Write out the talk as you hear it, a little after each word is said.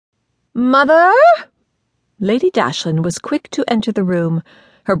Mother? Lady Dashlin was quick to enter the room,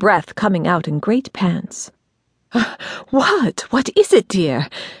 her breath coming out in great pants. What is it, dear?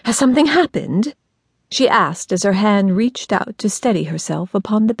 Has something happened? She asked as her hand reached out to steady herself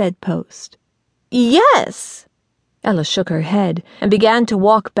upon the bedpost. Yes! Ella shook her head and began to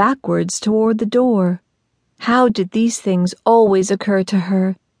walk backwards toward the door. How did these things always occur to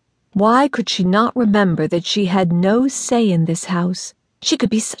her? Why could she not remember that she had no say in this house? She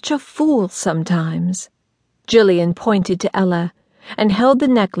could be such a fool sometimes. Gillian pointed to Ella and held the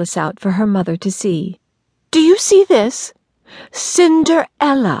necklace out for her mother to see. Do you see this?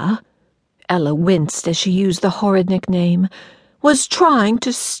 Cinderella, Ella winced as she used the horrid nickname, was trying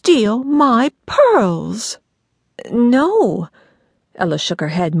to steal my pearls. No. Ella shook her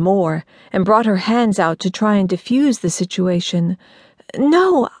head more and brought her hands out to try and diffuse the situation.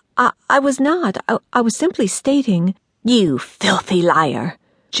 No, I was not. I was simply stating. You filthy liar,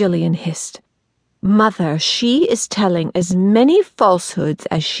 Gillian hissed. Mother, she is telling as many falsehoods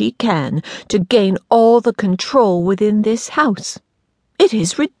as she can to gain all the control within this house. It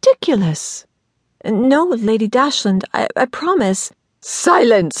is ridiculous. No, Lady Dashlin, I promise.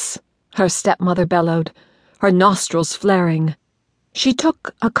 Silence, her stepmother bellowed, her nostrils flaring. She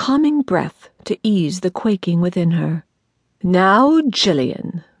took a calming breath to ease the quaking within her. Now,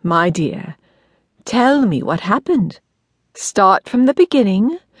 Gillian, my dear, tell me what happened. Start from the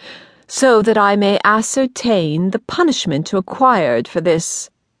beginning, so that I may ascertain the punishment required for this.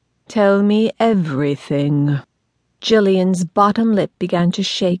 Tell me everything. Gillian's bottom lip began to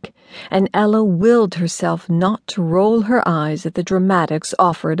shake, and Ella willed herself not to roll her eyes at the dramatics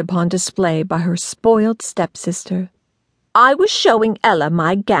offered upon display by her spoiled stepsister. I was showing Ella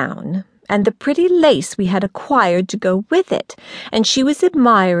my gown, and the pretty lace we had acquired to go with it, and she was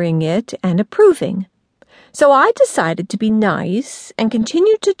admiring it and approving. So I decided to be nice and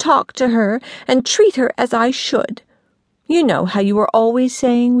continued to talk to her and treat her as I should. You know how you were always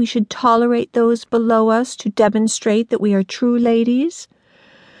saying we should tolerate those below us to demonstrate that we are true ladies?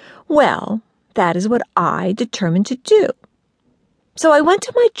 Well, that is what I determined to do. So I went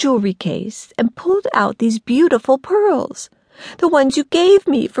to my jewelry case and pulled out these beautiful pearls, the ones you gave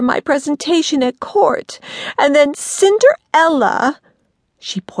me for my presentation at court, and then Cinderella,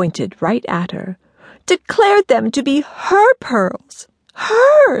 she pointed right at her, declared them to be her pearls,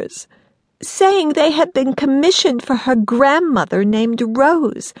 hers, saying they had been commissioned for her grandmother named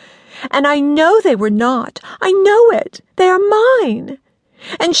Rose. And I know they were not. I know it. They are mine.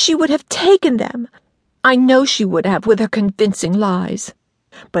 And she would have taken them. I know she would have with her convincing lies.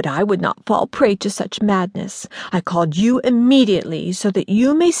 But I would not fall prey to such madness. I called you immediately so that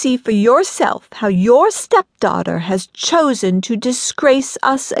you may see for yourself how your stepdaughter has chosen to disgrace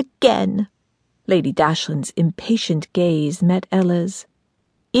us again. Lady Dashlin's impatient gaze met Ella's.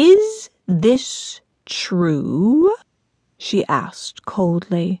 Is this true? She asked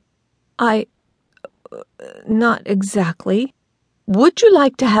coldly. Not exactly. Would you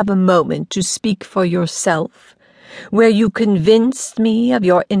like to have a moment to speak for yourself, where you convinced me of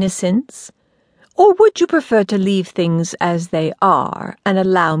your innocence? Or would you prefer to leave things as they are and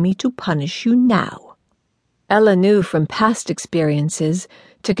allow me to punish you now? Ella knew from past experiences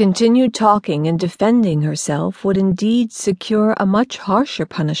to continue talking and defending herself would indeed secure a much harsher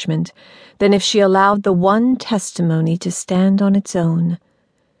punishment than if she allowed the one testimony to stand on its own.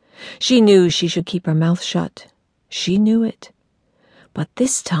 She knew she should keep her mouth shut. She knew it. But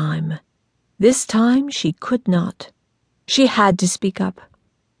this time she could not. She had to speak up.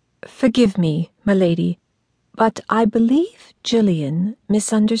 Forgive me, my lady, but I believe Gillian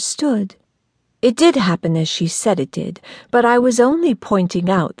misunderstood. It did happen as she said it did, but I was only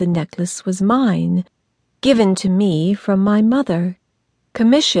pointing out the necklace was mine, given to me from my mother,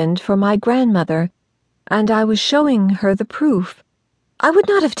 commissioned for my grandmother, and I was showing her the proof. I would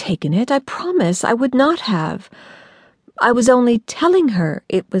not have taken it, I promise, I would not have. I was only telling her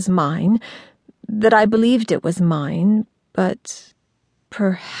it was mine, that I believed it was mine, but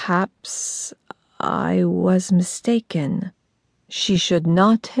perhaps I was mistaken. She should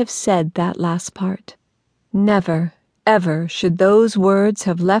not have said that last part. Never, ever should those words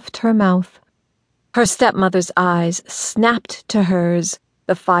have left her mouth. Her stepmother's eyes snapped to hers.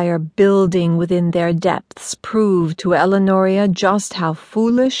 The fire building within their depths proved to Eleonoria just how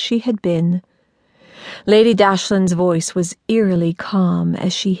foolish she had been. Lady Dashlin's voice was eerily calm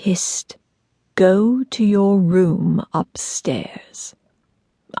as she hissed, Go to your room upstairs.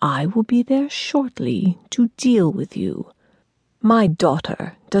 I will be there shortly to deal with you. My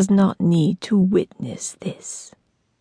daughter does not need to witness this.